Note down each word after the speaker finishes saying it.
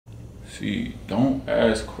See, don't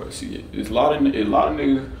ask questions. It's a lot of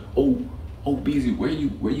niggas. Oh, BZ, where you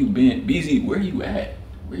been? BZ, where you at?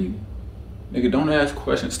 Where you? Nigga, don't ask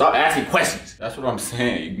questions. Stop asking questions. That's what I'm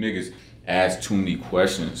saying. You niggas ask too many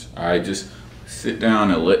questions. All right, just sit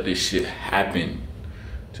down and let this shit happen.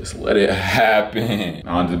 Just let it happen.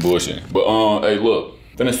 On to bullshit. But hey, look,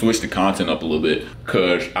 I'm gonna switch the content up a little bit,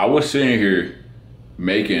 cause I was sitting here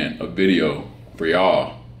making a video for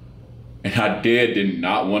y'all, and I did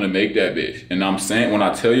not want to make that bitch. And I'm saying, when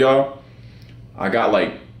I tell y'all, I got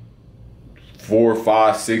like 4,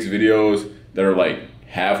 5, 6 videos that are like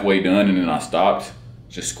halfway done, and then I stopped,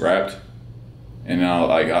 just scrapped. And now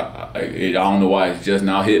like I don't know why it's just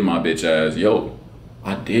now hitting my bitch ass. Yo,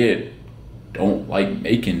 I don't like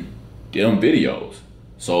making them videos.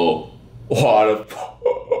 So why the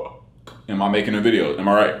fuck am I making a video? Am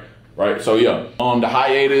I right? Right? So yeah, the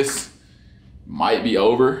hiatus might be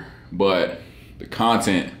over, but the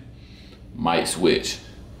content might switch.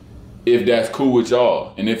 If that's cool with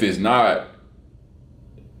y'all. And if it's not,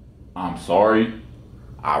 I'm sorry.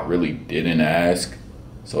 I really didn't ask.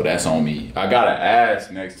 So that's on me. I gotta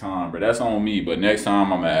ask next time, but that's on me. But next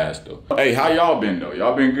time I'm gonna ask though. Hey, how y'all been though?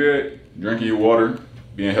 Y'all been good? Drinking your water,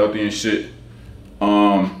 being healthy and shit.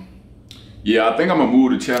 Yeah, I think I'm gonna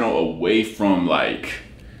move the channel away from like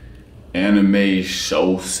anime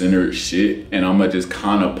show centered shit, and I'm gonna just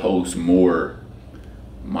kind of post more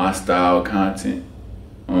my style content.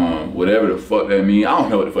 Whatever the fuck that mean. I don't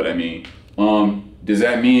know what the fuck that mean. Does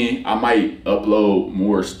that mean I might upload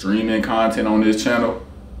more streaming content on this channel?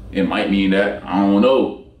 It might mean that. I don't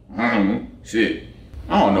know. Shit.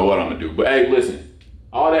 I don't know what I'm gonna do. But hey, listen,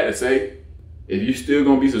 all that to say, if you still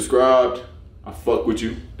gonna be subscribed, I fuck with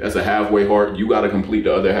you. That's a halfway heart. You gotta complete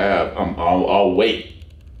the other half. I'll wait.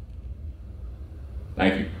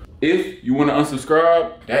 Thank you. If you wanna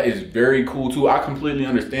unsubscribe, that is very cool too. I completely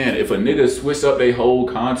understand. If a nigga switch up their whole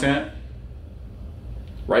content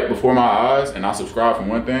right before my eyes and I subscribe for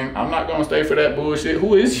one thing, I'm not gonna stay for that bullshit.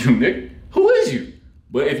 Who is you, nigga? Who is you?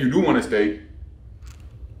 But if you do wanna stay,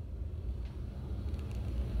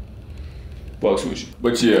 fucks with you.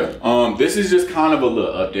 But yeah, this is just kind of a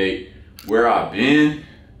little update. Where I've been,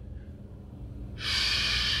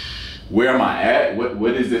 where am I at?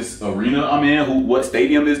 What is this arena I'm in? What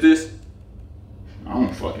stadium is this? I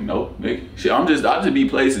don't fucking know, nigga. Shit, I just be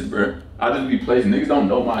places, bro. I just be places. Niggas don't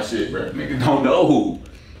know my shit, bro. Niggas don't know.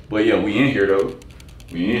 But yeah, we in here though.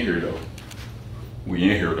 We in here though. We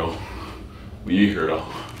in here though. We in here though.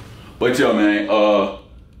 But yeah, man,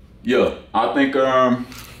 yeah, I think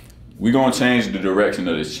we gonna change the direction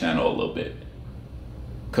of this channel a little bit.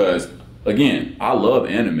 Cause again, I love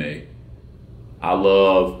anime. I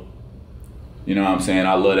love, you know what I'm saying?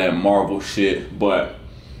 I love that Marvel shit, but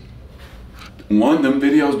one of them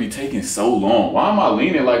videos be taking so long. Why am I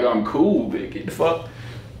leaning like I'm cool, bitch? Get the fuck.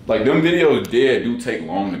 Like, them videos do take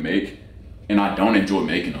long to make, and I don't enjoy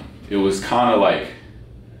making them. It was kind of like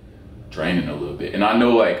draining a little bit. And I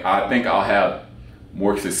know, like, I think I'll have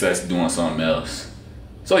more success doing something else.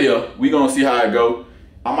 So yeah, we gonna see how it go.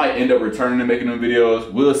 I might end up returning to making them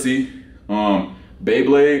videos. We'll see.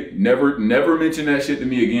 Beyblade, never mention that shit to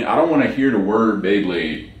me again. I don't want to hear the word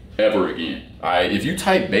Beyblade ever again. All right, if you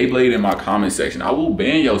type Beyblade in my comment section, I will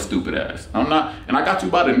ban your stupid ass. I'm not, and I got you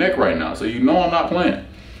by the neck right now, so you know I'm not playing.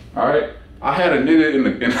 All right, I had a nigga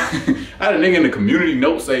in the community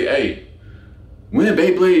note say, "Hey, when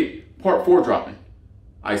Beyblade Part 4 dropping?"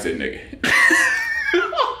 I said, "Nigga."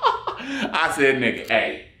 I said, "Nigga,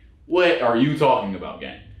 hey, what are you talking about,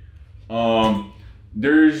 gang?"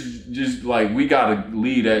 There's just like, we gotta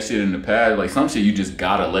leave that shit in the past. Like, some shit you just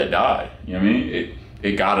gotta let die. You know what I mean?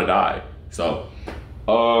 It gotta die. So,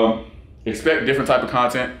 expect different type of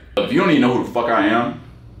content. If you don't even know who the fuck I am,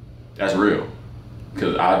 that's real.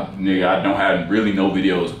 Cause I don't have really no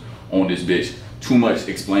videos on this bitch. Too much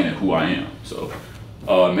explaining who I am. So,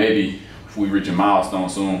 maybe if we reach a milestone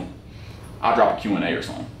soon, I'll drop a Q&A or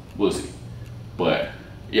something. We'll see. But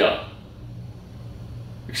yeah,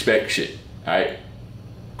 expect shit. All right.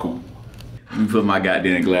 Cool. Let me put my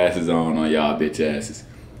goddamn glasses on y'all bitch asses.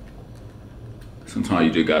 Sometimes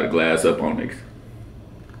you just gotta glass up on niggas.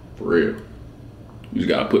 For real. You just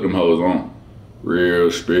gotta put them hoes on. Real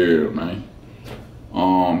spirit, man.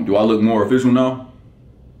 Do I look more official now?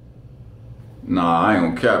 Nah, I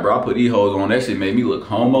ain't gonna cap, bro. I put these hoes on. That shit made me look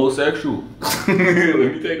homosexual. Let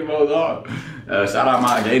me take them hoes off. Shout out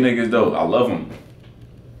my gay niggas though. I love them.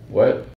 What?